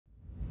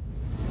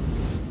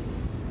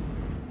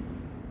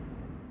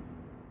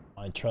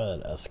I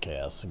tried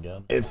SKS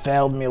again. It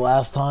failed me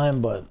last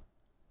time, but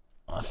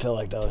I feel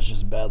like that was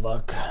just bad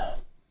luck.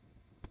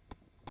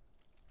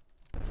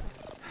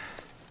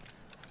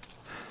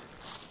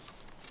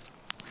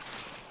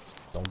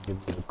 Don't give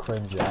me the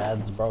cringe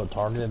ads, bro.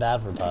 Targeted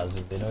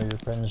advertising. They know you're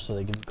cringe, so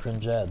they give you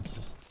cringe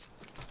ads.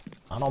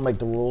 I don't make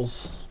the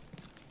rules.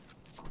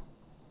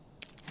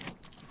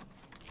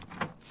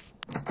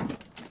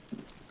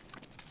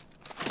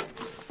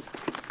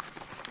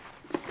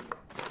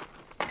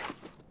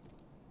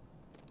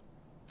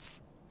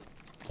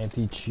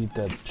 Anti-cheat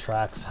that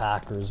tracks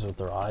hackers with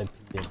their IP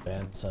and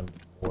bans them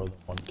in more than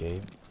one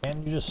game.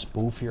 Can't you just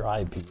spoof your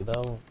IP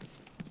though?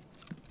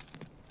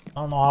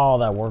 I don't know how all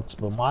that works,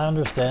 but my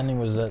understanding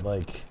was that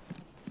like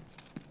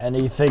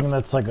anything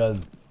that's like a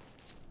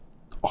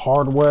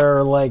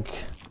hardware like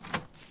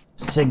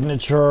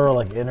signature,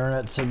 like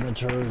internet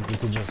signature, you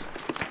could just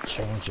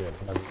change it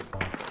whenever you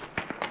want.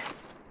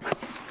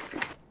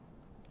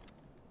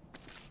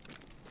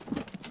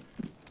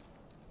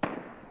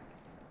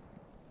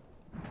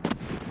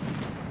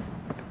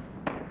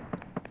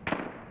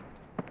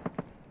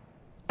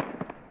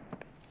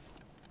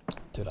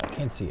 Dude, I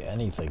can't see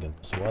anything in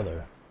this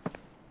weather.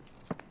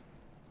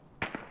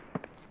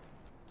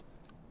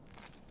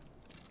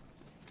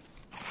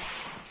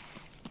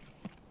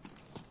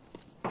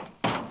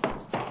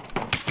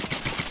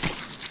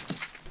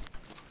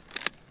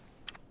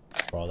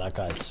 Bro, that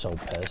guy's so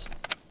pissed.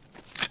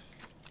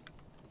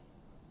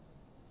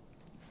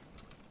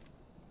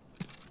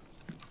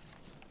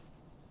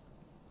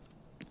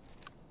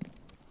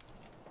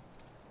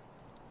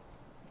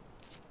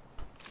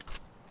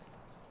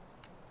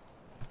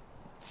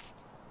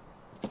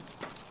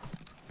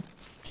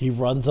 He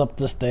runs up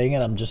this thing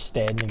and I'm just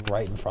standing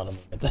right in front of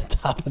him at the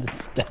top of the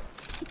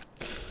steps.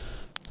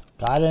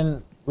 I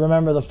didn't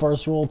remember the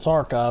first rule of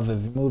Tarkov.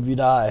 If you move, you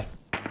die.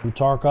 Through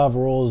Tarkov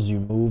rules,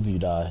 you move, you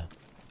die.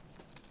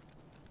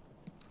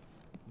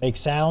 Make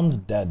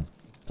sound, dead.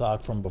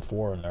 Talk from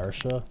before,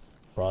 inertia.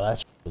 Bro, that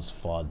shit was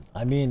fun.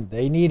 I mean,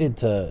 they needed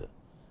to...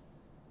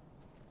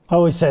 I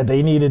always said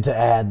they needed to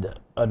add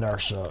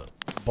inertia,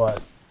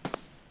 but...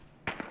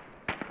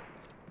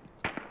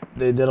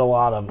 they did a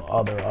lot of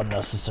other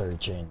unnecessary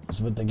changes,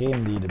 but the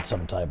game needed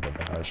some type of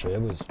inertia.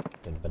 It was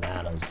fucking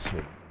bananas.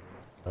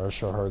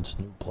 Inertia hurts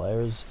new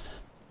players.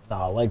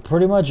 No, like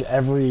pretty much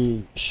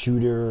every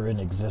shooter in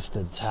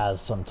existence has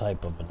some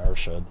type of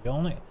inertia. The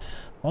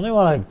only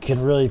one I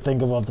can really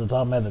think of off the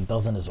top of my head that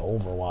doesn't is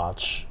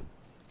Overwatch.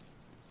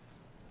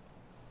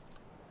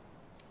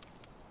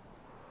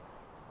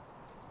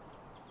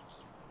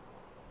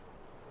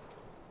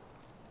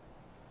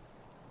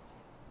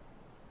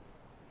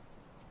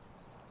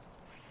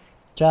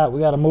 Chat,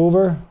 we got a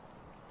mover.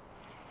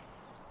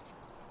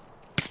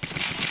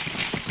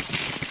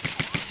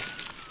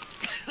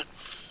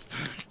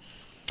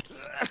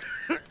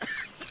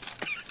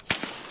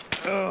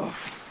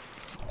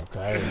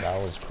 Okay,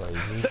 that was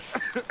crazy.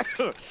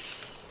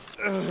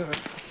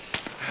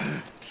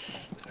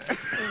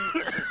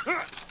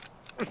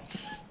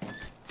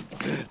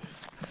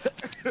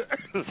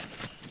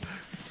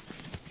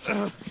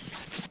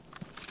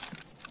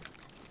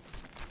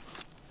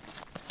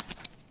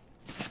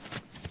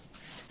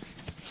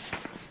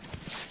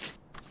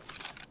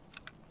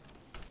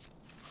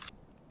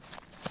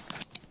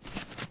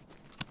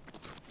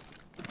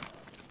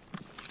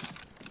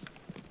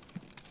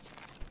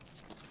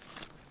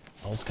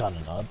 That was kind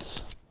of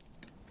nuts.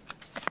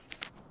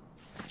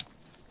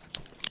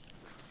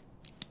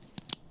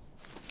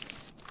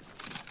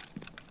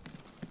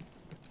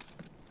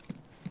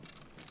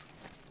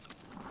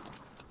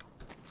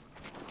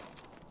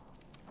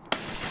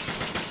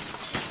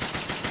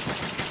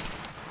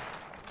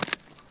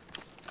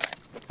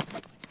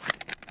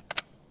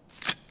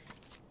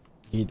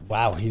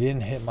 Wow, he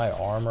didn't hit my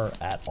armor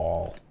at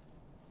all.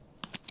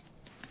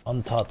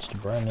 Untouched,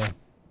 brand new.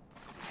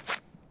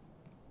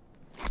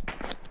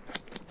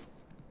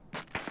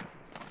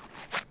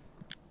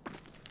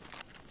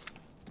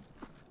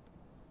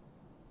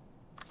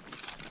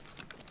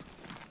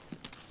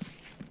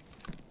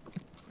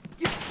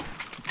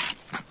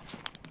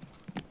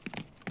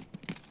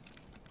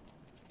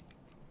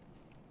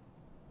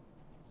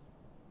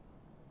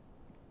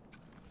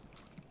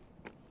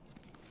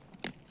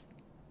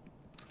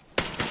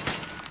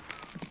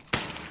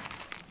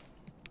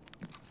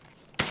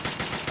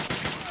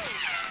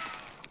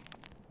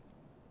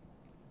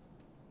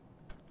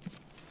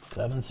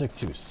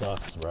 .762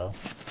 sucks, bro.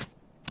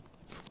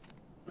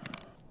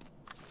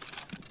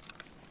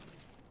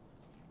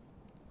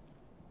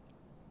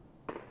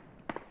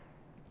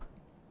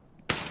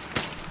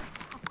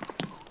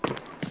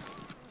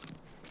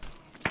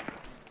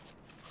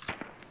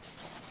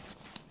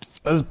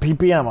 This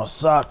PP ammo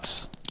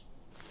sucks.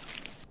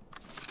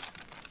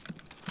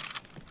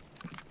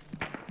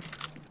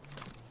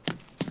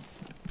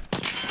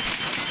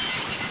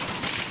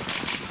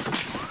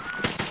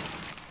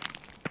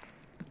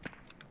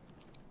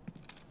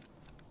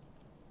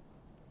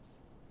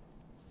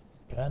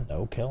 God,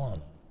 no kill on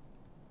it.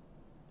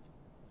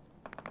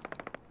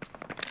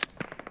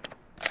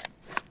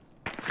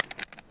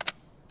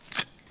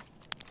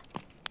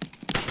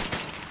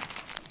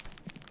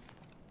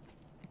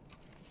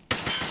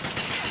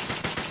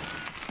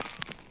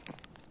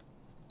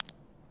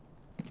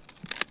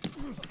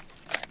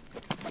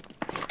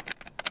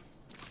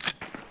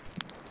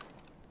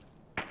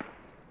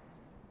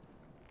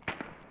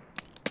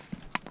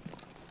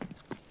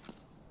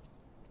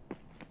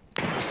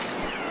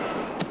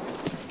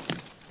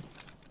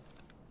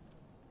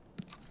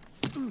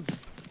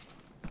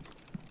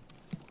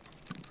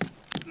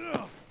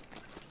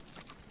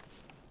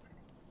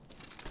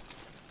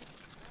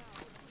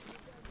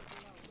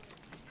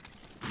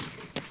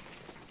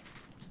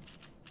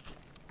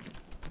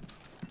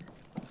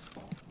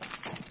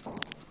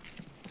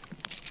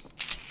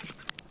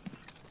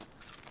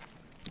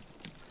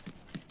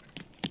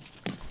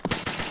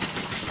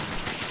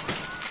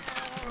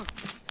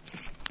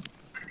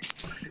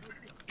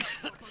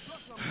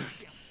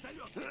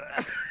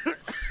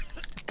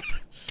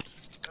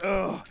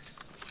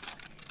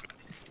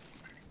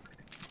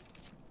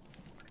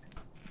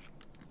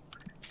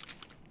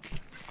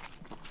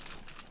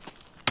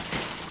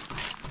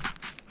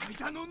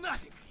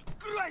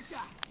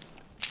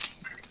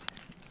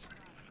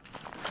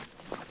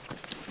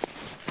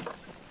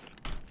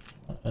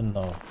 in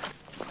the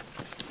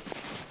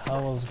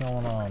hell is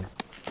going on?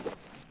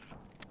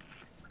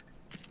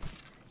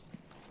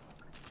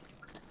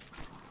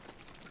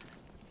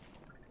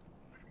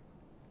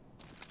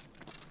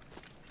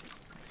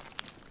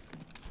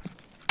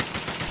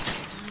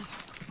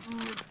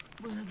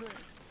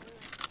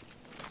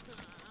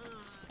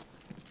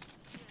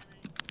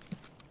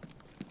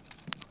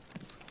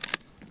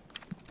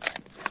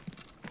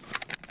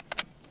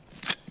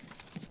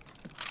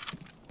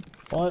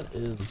 What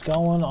is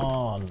going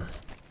on?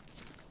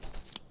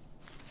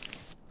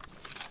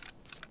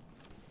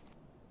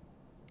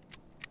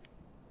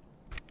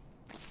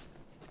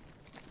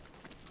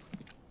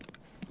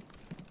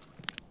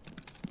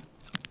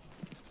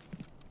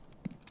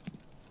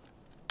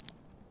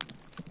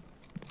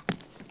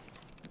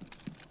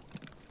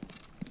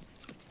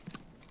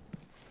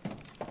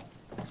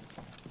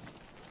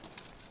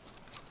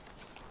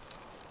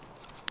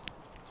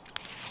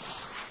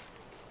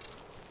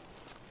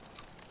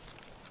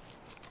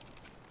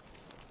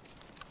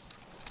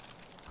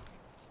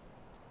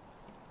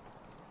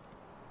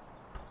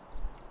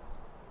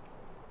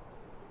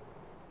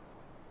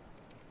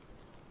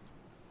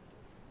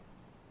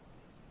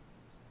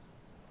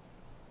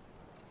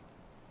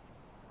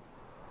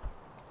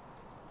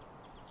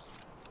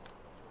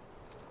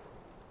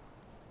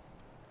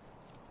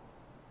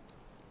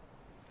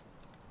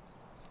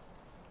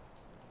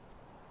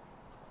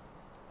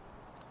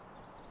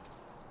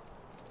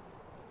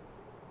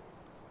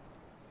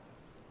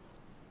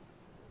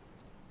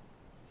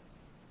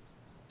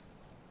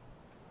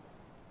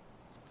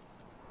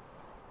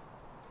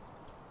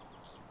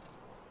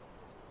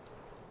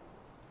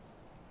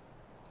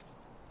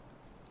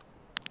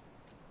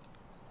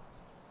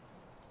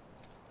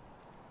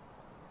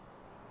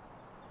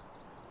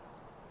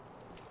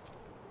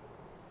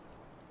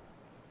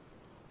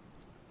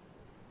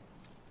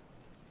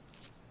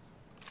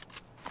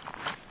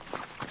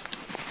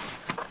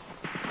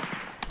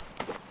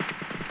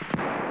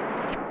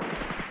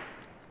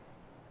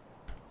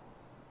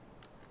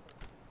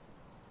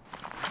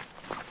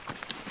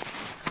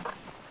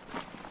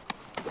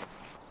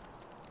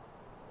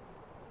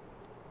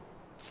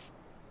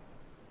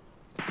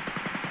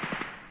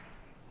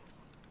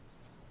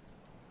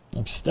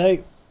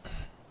 Stay.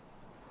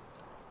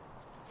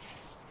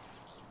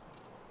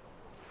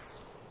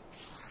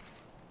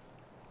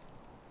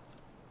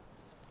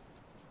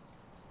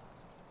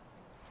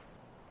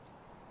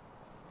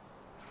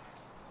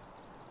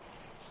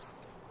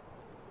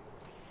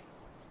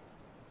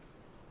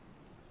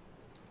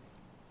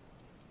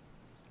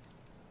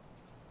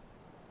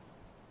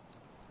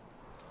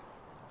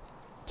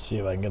 See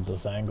if I can get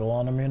this angle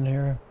on him in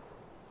here.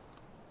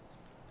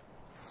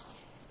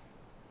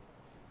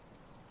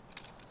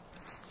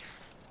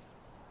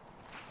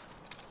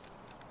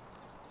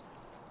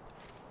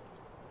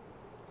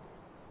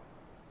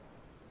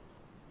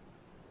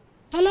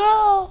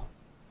 Hello?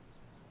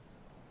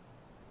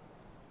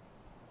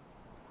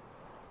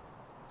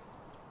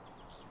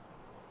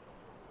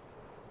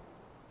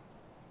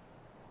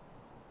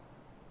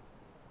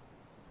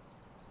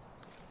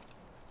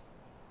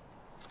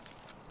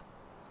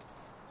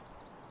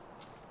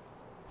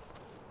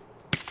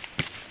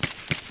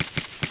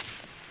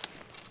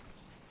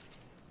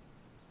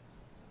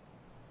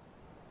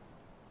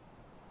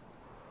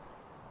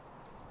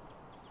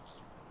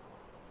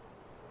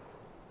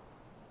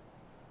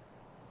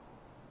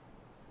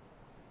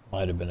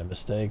 Might have been a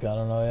mistake, I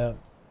don't know yet.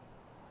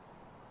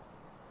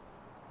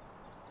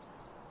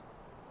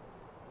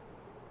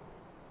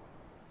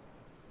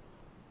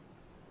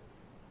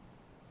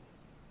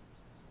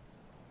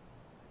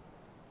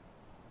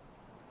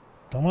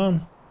 Come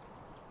on.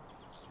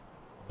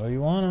 Where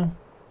you wanna?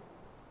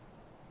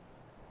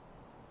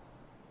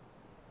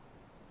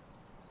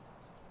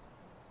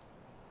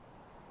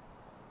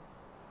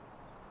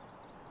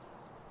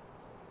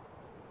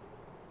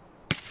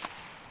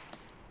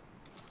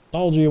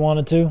 Told you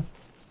wanted to.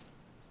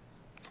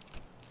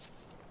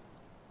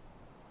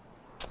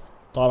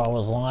 Thought I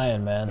was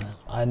lying, man.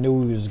 I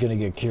knew he was gonna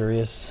get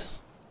curious.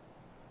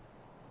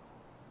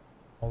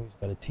 Oh, he's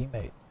got a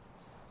teammate.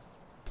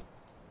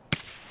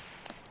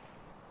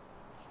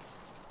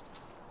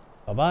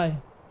 Bye-bye.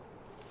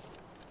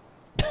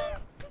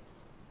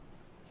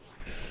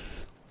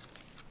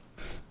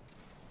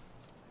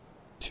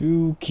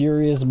 Two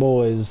curious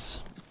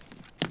boys.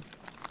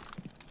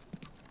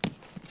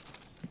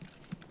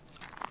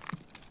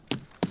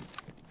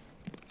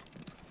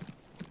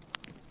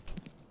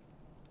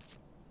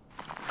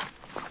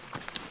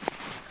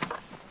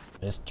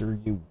 Mr.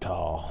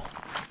 Utah.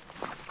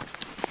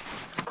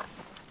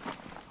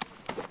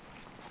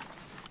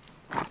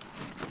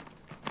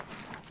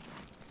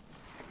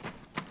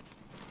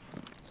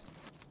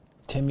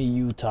 Timmy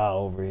Utah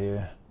over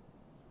here.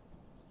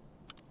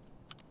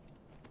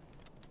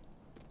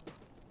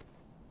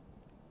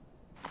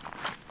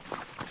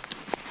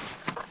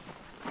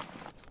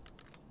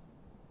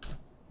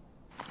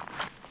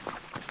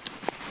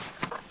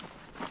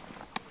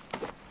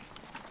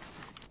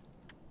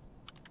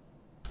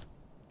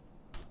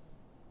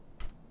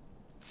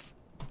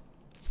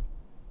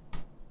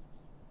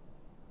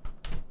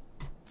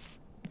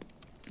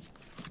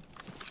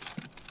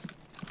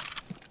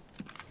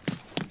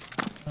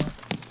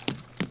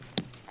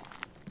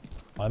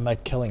 am I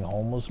killing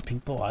homeless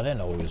people? I didn't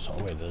know he was.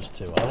 Oh wait, there's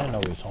two. I didn't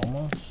know he was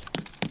homeless.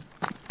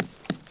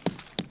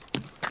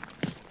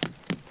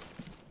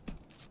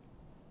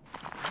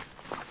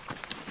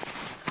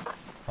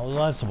 How was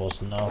I supposed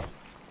to know?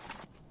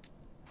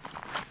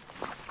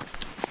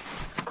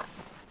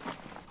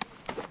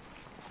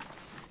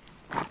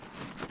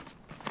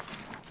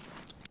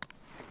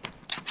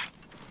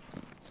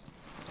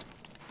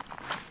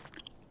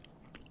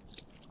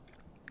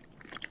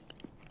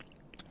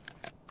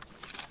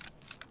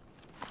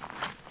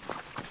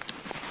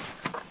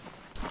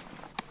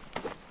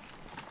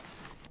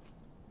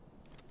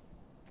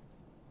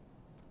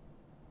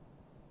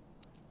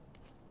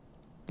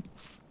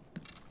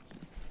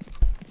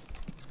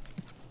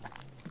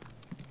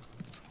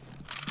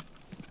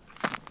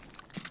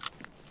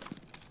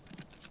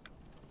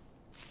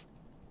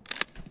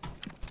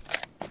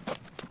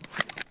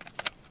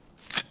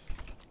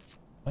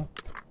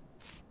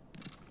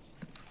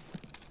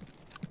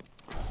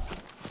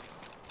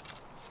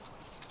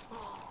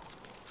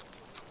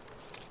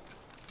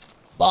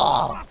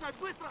 Bah!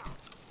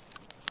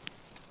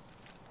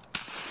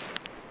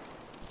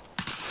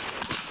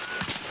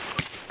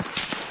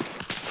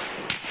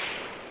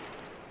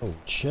 Oh,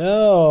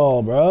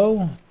 chill,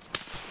 bro.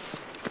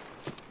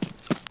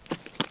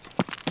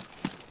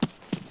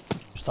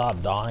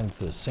 Stop dying to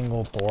the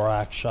single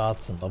thorax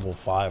shots and level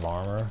 5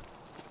 armor.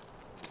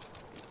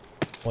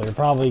 Well, you're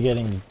probably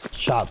getting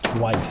shot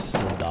twice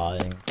and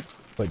dying,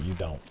 but you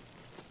don't.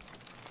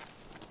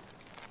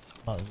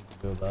 Nothing you can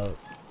do about it.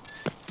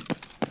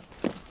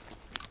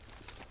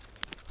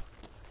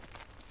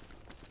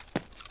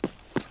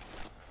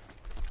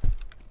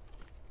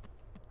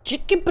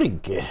 Chicky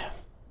pricky.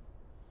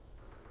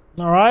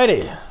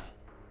 Alrighty.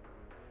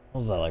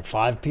 What was that, like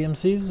 5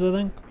 PMCs, I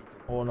think?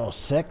 Oh no,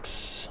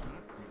 6.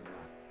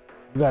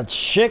 We got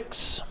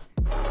 6.